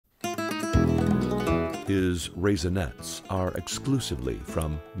His Raisinets are exclusively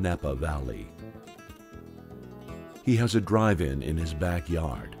from Napa Valley. He has a drive-in in his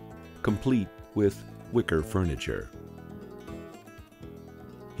backyard, complete with wicker furniture.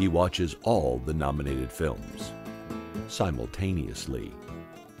 He watches all the nominated films simultaneously.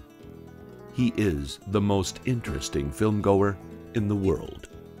 He is the most interesting filmgoer in the world.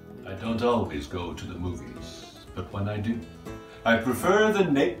 I don't always go to the movies, but when I do, I prefer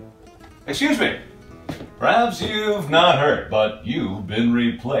the Excuse me! Perhaps you've not heard, but you've been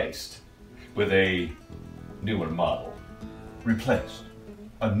replaced with a newer model. Replaced?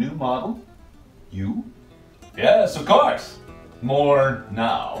 A new model? You? Yes, of course. More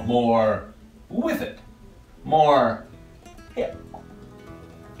now, more with it, more hip.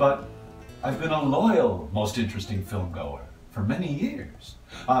 But I've been a loyal, most interesting filmgoer for many years.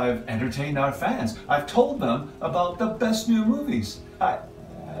 I've entertained our fans. I've told them about the best new movies.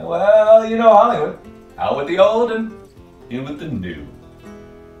 Well, you know Hollywood. Out with the old and in with the new.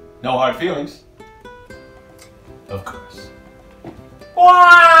 No hard feelings. Of course.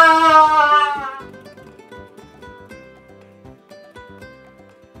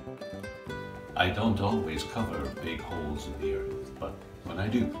 I don't always cover big holes in the earth, but when I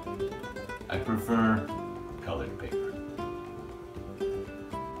do, I prefer colored paper.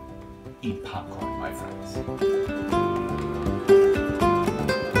 Eat popcorn, my friends.